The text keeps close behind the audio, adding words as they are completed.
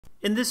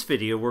In this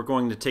video, we're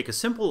going to take a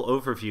simple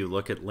overview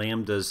look at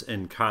Lambdas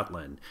in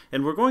Kotlin,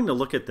 and we're going to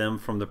look at them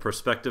from the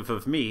perspective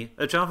of me,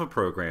 a Java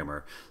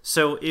programmer.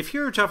 So if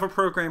you're a Java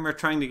programmer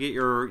trying to get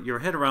your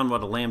head around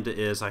what a Lambda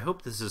is, I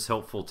hope this is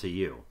helpful to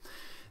you.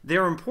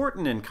 They're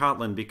important in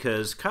Kotlin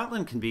because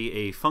Kotlin can be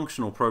a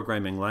functional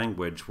programming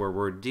language where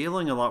we're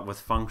dealing a lot with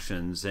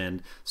functions,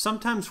 and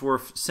sometimes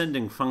we're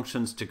sending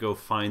functions to go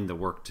find the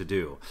work to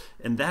do,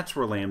 and that's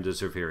where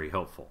Lambdas are very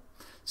helpful.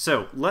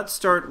 So let's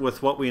start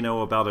with what we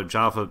know about a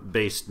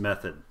Java-based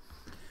method.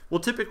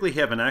 We'll typically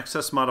have an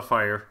access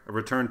modifier, a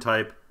return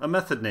type, a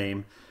method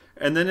name,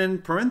 and then in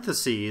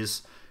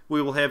parentheses,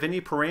 we will have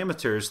any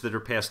parameters that are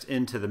passed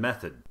into the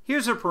method.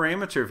 Here's a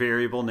parameter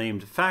variable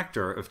named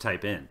factor of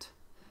type int.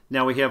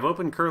 Now we have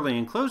open curly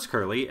and close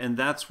curly, and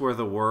that's where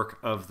the work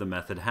of the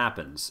method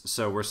happens.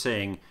 So we're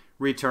saying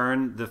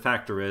return the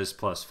factor is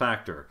plus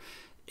factor.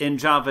 In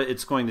Java,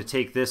 it's going to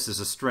take this as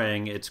a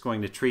string, it's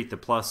going to treat the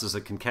plus as a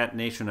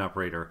concatenation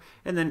operator,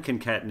 and then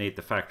concatenate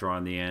the factor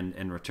on the end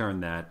and return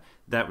that.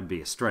 That would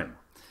be a string.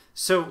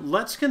 So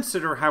let's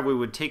consider how we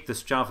would take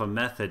this Java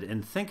method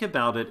and think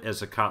about it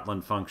as a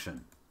Kotlin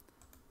function.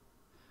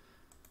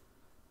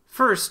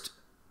 First,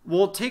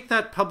 we'll take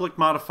that public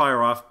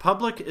modifier off.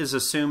 Public is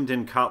assumed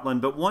in Kotlin,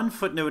 but one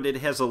footnote, it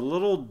has a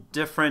little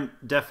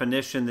different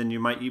definition than you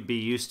might be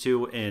used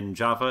to in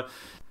Java.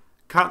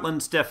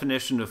 Kotlin's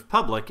definition of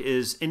public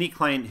is any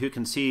client who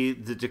can see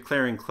the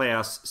declaring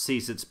class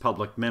sees its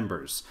public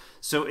members.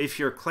 So if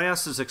your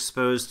class is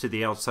exposed to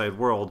the outside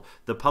world,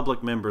 the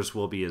public members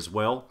will be as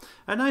well.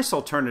 A nice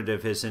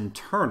alternative is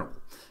internal,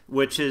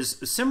 which is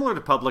similar to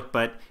public,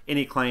 but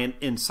any client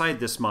inside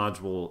this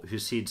module who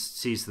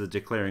sees the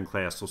declaring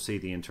class will see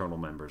the internal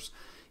members.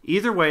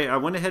 Either way, I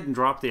went ahead and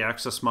dropped the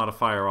access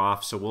modifier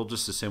off, so we'll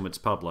just assume it's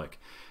public.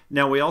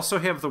 Now we also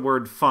have the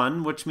word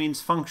fun, which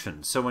means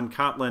function. So in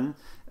Kotlin,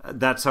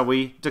 that's how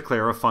we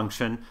declare a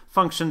function.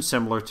 Function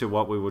similar to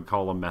what we would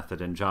call a method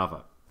in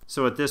Java.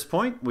 So at this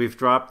point, we've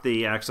dropped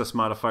the access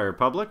modifier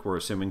public, we're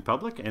assuming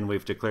public, and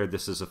we've declared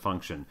this as a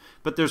function.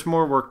 But there's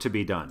more work to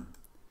be done.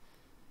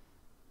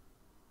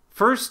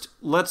 First,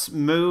 let's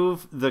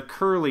move the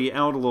curly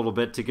out a little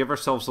bit to give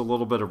ourselves a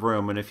little bit of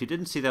room. And if you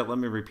didn't see that, let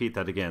me repeat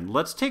that again.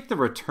 Let's take the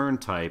return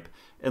type,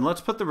 and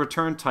let's put the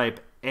return type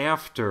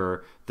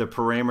after the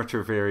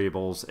parameter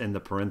variables in the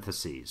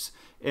parentheses.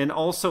 And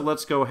also,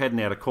 let's go ahead and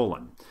add a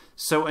colon.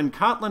 So in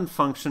Kotlin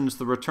functions,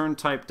 the return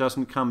type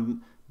doesn't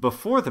come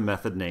before the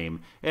method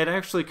name. It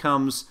actually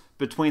comes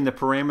between the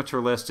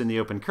parameter list and the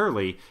open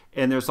curly,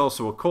 and there's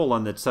also a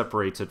colon that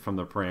separates it from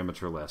the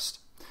parameter list.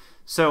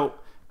 So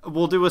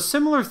we'll do a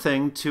similar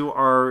thing to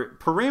our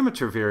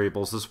parameter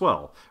variables as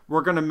well.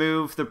 We're going to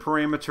move the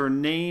parameter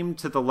name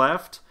to the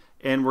left,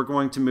 and we're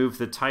going to move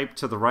the type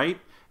to the right,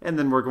 and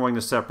then we're going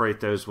to separate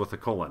those with a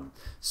colon.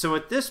 So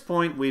at this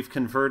point, we've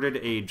converted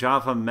a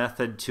Java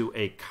method to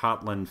a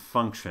Kotlin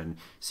function.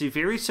 See,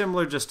 very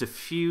similar, just a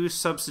few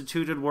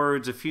substituted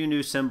words, a few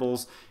new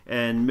symbols,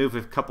 and move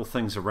a couple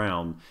things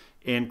around.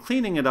 And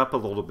cleaning it up a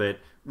little bit,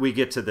 we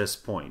get to this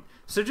point.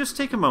 So just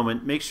take a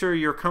moment, make sure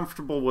you're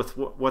comfortable with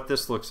what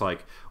this looks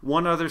like.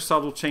 One other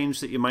subtle change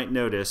that you might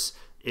notice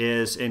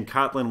is in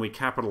Kotlin we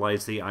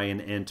capitalize the I in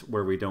int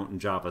where we don't in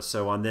Java.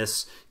 So on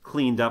this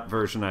cleaned up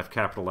version, I've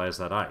capitalized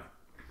that I.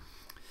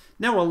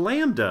 Now a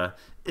lambda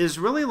is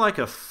really like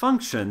a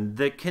function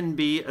that can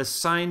be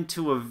assigned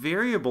to a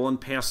variable and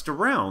passed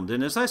around.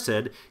 And as I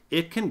said,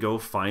 it can go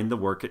find the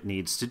work it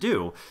needs to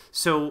do.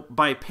 So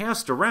by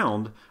passed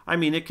around, I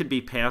mean it could be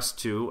passed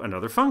to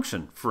another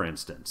function, for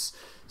instance.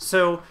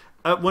 So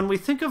when we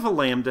think of a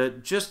lambda,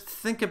 just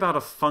think about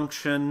a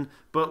function,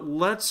 but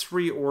let's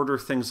reorder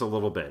things a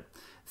little bit.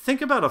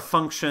 Think about a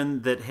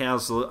function that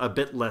has a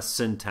bit less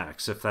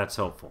syntax, if that's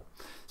helpful.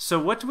 So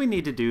what do we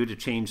need to do to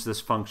change this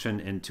function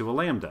into a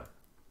lambda?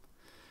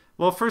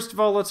 Well, first of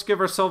all, let's give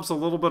ourselves a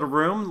little bit of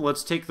room.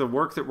 Let's take the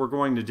work that we're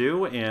going to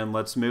do and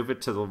let's move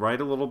it to the right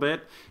a little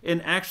bit.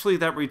 And actually,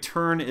 that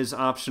return is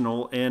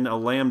optional. In a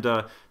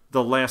lambda,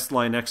 the last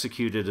line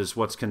executed is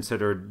what's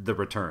considered the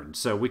return.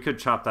 So we could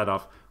chop that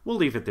off. We'll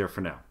leave it there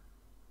for now.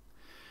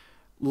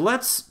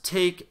 Let's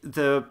take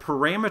the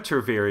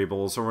parameter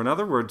variables, or in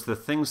other words, the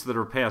things that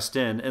are passed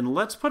in, and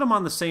let's put them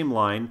on the same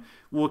line.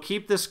 We'll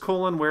keep this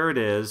colon where it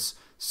is.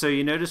 So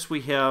you notice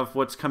we have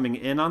what's coming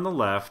in on the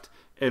left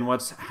and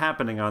what's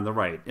happening on the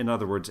right. In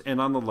other words,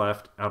 in on the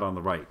left, out on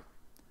the right.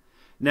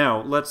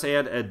 Now, let's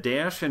add a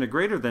dash and a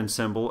greater than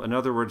symbol, in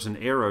other words, an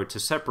arrow to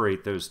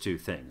separate those two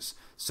things.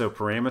 So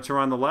parameter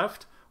on the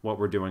left, what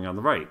we're doing on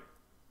the right.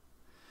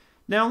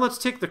 Now let's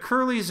take the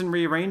curlies and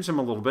rearrange them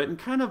a little bit and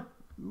kind of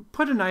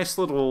put a nice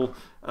little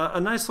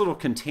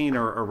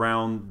container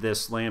around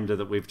this lambda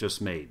that we've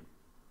just made.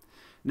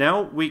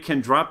 Now we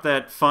can drop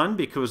that fun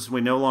because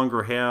we no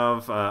longer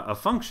have a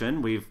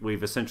function.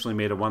 We've essentially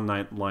made a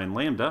one-line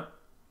lambda.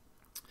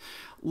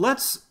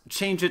 Let's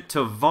change it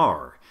to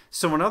var.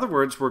 So in other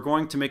words, we're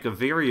going to make a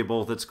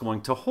variable that's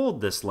going to hold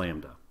this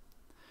lambda.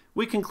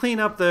 We can clean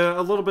up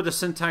a little bit of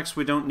syntax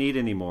we don't need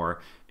anymore.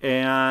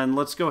 And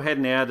let's go ahead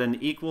and add an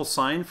equal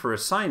sign for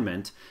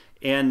assignment.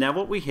 And now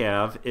what we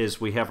have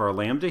is we have our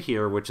lambda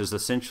here, which is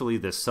essentially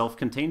this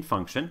self-contained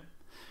function.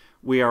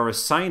 We are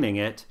assigning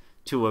it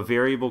to a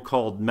variable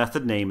called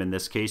method name in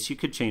this case. You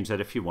could change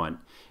that if you want.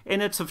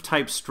 And it's of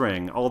type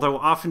string, although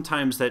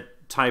oftentimes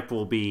that type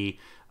will be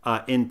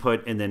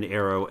input and then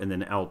arrow and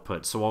then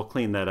output. So I'll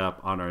clean that up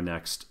on our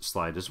next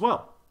slide as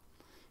well.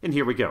 And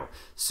here we go.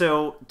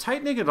 So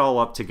tightening it all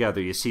up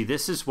together, you see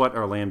this is what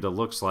our lambda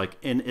looks like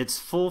in its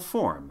full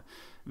form.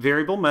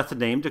 Variable method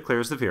name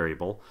declares the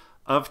variable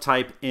of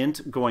type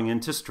int going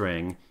into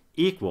string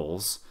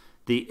equals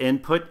the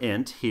input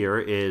int here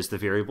is the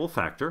variable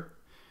factor,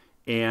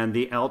 and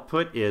the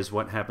output is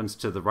what happens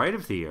to the right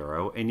of the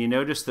arrow, and you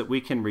notice that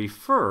we can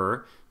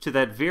refer to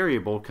that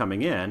variable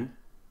coming in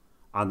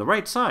on the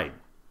right side,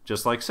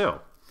 just like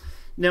so.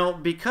 Now,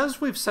 because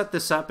we've set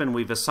this up and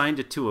we've assigned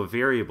it to a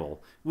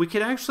variable, we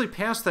could actually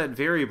pass that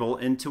variable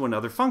into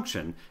another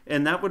function,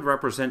 and that would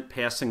represent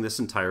passing this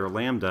entire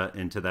lambda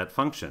into that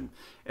function.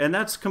 And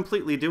that's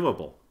completely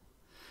doable.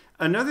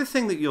 Another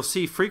thing that you'll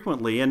see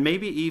frequently, and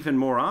maybe even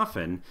more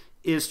often,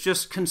 is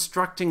just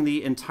constructing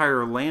the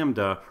entire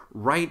lambda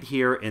right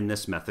here in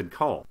this method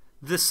call.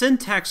 The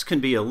syntax can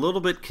be a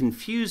little bit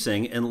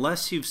confusing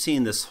unless you've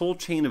seen this whole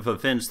chain of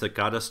events that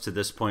got us to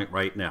this point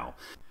right now.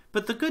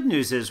 But the good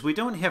news is we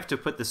don't have to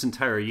put this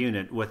entire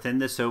unit within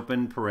this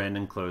open paren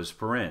and close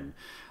paren.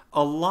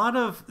 A lot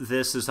of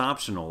this is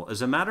optional.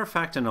 As a matter of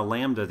fact, in a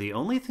lambda, the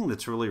only thing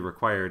that's really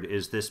required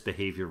is this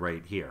behavior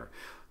right here.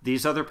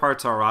 These other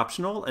parts are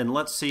optional, and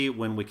let's see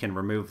when we can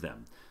remove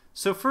them.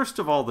 So first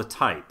of all, the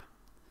type.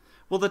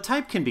 Well, the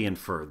type can be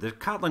inferred. The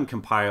Kotlin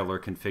compiler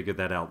can figure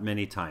that out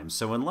many times.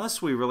 So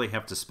unless we really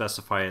have to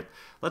specify it,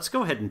 let's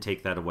go ahead and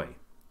take that away.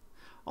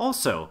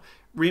 Also,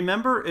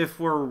 remember, if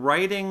we're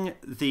writing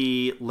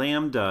the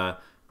lambda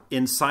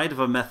inside of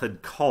a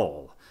method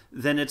call,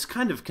 then it's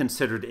kind of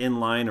considered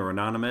inline or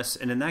anonymous,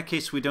 and in that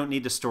case we don't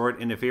need to store it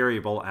in a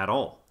variable at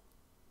all.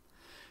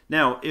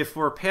 Now, if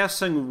we're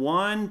passing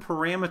one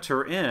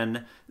parameter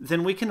in,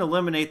 then we can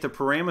eliminate the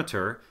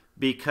parameter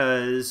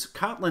because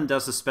Kotlin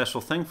does a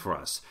special thing for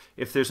us.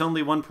 If there's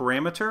only one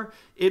parameter,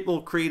 it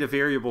will create a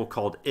variable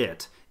called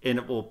it, and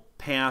it will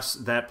pass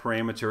that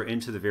parameter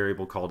into the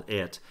variable called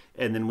it,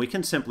 and then we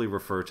can simply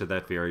refer to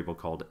that variable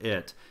called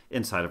it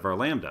inside of our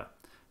lambda.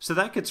 So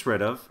that gets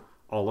rid of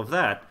all of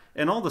that,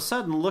 and all of a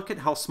sudden, look at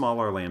how small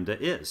our lambda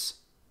is.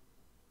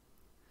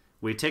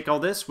 We take all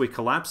this, we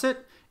collapse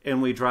it,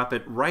 and we drop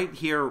it right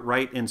here,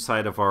 right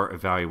inside of our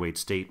evaluate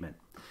statement.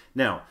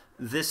 Now,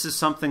 this is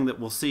something that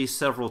we'll see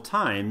several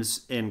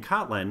times in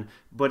Kotlin,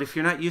 but if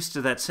you're not used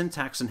to that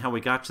syntax and how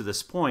we got to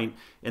this point,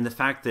 and the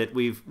fact that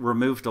we've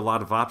removed a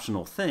lot of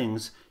optional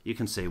things, you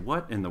can say,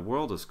 what in the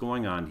world is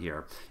going on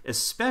here?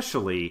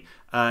 Especially,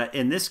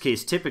 in this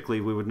case, typically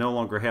we would no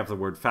longer have the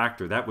word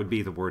factor. That would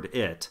be the word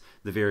it,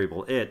 the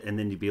variable it, and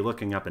then you'd be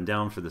looking up and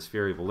down for this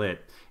variable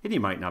it, and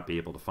you might not be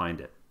able to find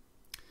it.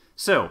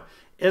 So,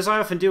 as I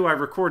often do, I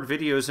record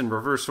videos in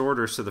reverse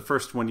order, so the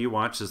first one you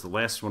watch is the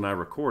last one I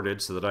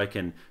recorded so that I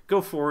can go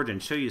forward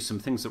and show you some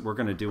things that we're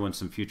going to do in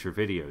some future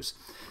videos.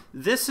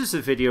 This is a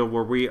video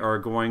where we are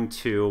going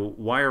to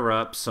wire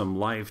up some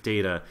live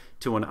data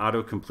to an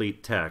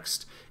autocomplete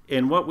text.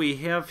 And what we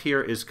have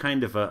here is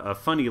kind of a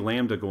funny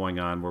lambda going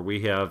on where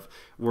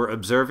we're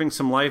observing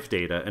some live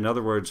data. In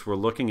other words, we're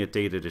looking at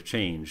data to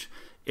change.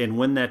 And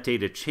when that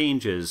data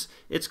changes,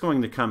 it's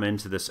going to come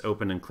into this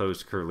open and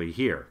closed curly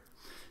here.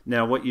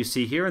 Now what you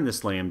see here in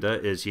this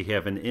lambda is you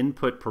have an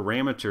input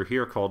parameter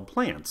here called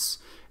plants.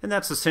 And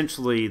that's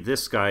essentially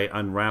this guy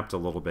unwrapped a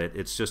little bit.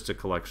 It's just a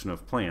collection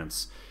of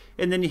plants.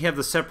 And then you have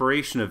the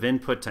separation of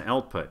input to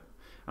output.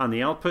 On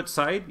the output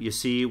side, you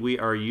see we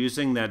are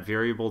using that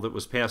variable that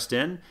was passed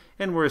in,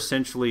 and we're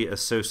essentially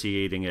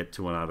associating it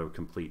to an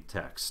autocomplete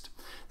text.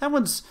 That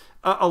one's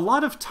a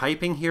lot of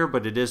typing here,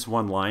 but it is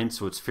one line,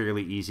 so it's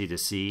fairly easy to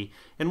see.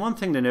 And one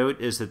thing to note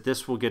is that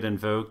this will get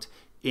invoked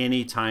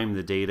anytime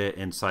the data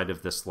inside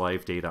of this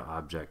live data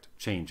object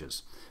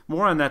changes.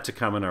 More on that to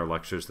come in our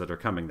lectures that are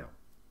coming though.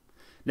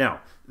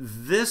 Now,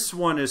 this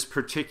one is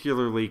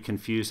particularly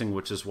confusing,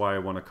 which is why I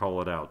want to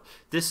call it out.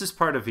 This is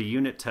part of a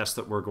unit test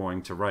that we're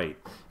going to write.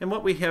 And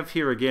what we have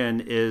here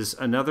again is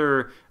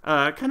another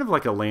kind of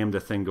like a lambda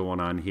thing going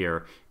on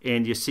here.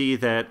 And you see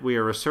that we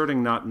are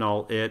asserting not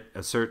null it,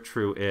 assert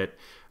true it.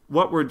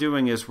 What we're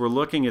doing is we're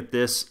looking at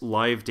this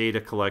live data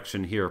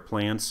collection here,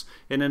 plants,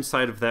 and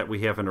inside of that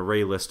we have an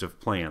array list of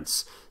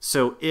plants.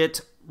 So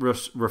it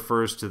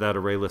refers to that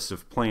array list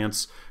of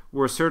plants.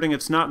 We're asserting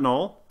it's not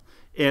null.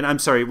 And I'm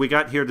sorry, we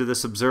got here to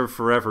this observe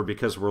forever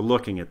because we're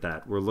looking at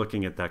that. We're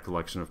looking at that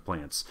collection of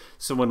plants.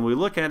 So when we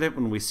look at it,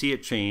 when we see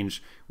it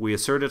change, we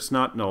assert it's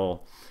not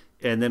null,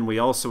 and then we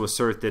also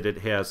assert that it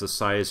has a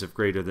size of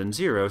greater than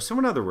 0. So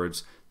in other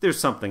words, there's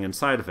something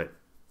inside of it.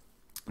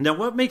 Now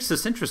what makes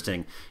this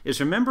interesting is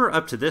remember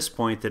up to this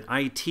point that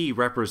IT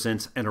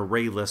represents an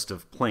array list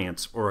of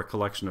plants or a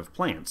collection of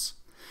plants.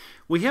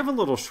 We have a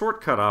little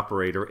shortcut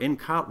operator in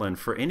Kotlin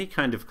for any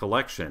kind of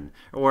collection,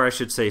 or I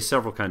should say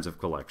several kinds of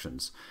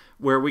collections,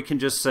 where we can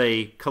just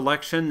say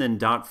collection then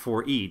dot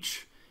for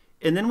each,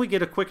 And then we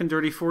get a quick and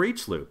dirty for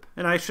each loop.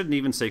 And I shouldn't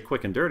even say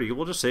quick and dirty,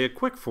 we'll just say a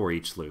quick for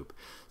each loop.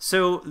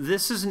 So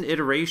this is an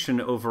iteration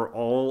over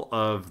all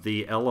of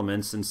the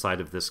elements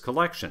inside of this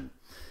collection.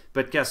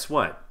 But guess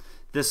what?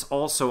 This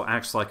also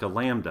acts like a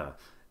lambda.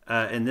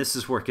 And this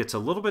is where it gets a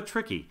little bit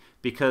tricky,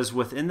 because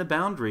within the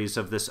boundaries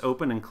of this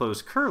open and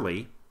closed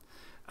curly,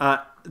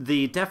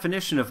 the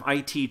definition of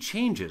IT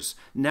changes.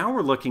 Now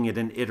we're looking at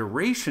an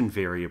iteration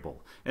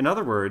variable. In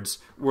other words,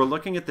 we're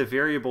looking at the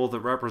variable that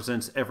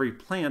represents every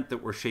plant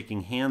that we're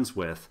shaking hands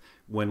with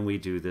when we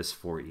do this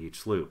for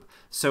each loop.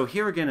 So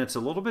here again, it's a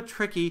little bit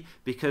tricky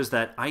because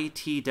that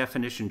IT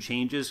definition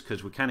changes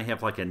because we kind of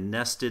have like a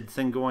nested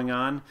thing going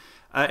on.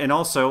 And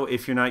also,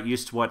 if you're not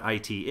used to what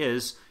IT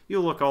is,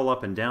 you'll look all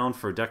up and down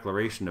for a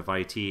declaration of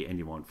IT and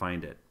you won't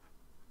find it.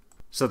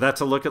 So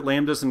that's a look at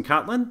lambdas in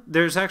Kotlin.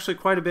 There's actually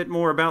quite a bit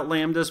more about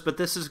lambdas, but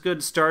this is a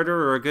good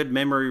starter or a good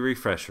memory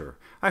refresher.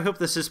 I hope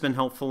this has been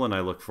helpful, and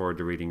I look forward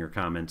to reading your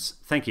comments.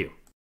 Thank you.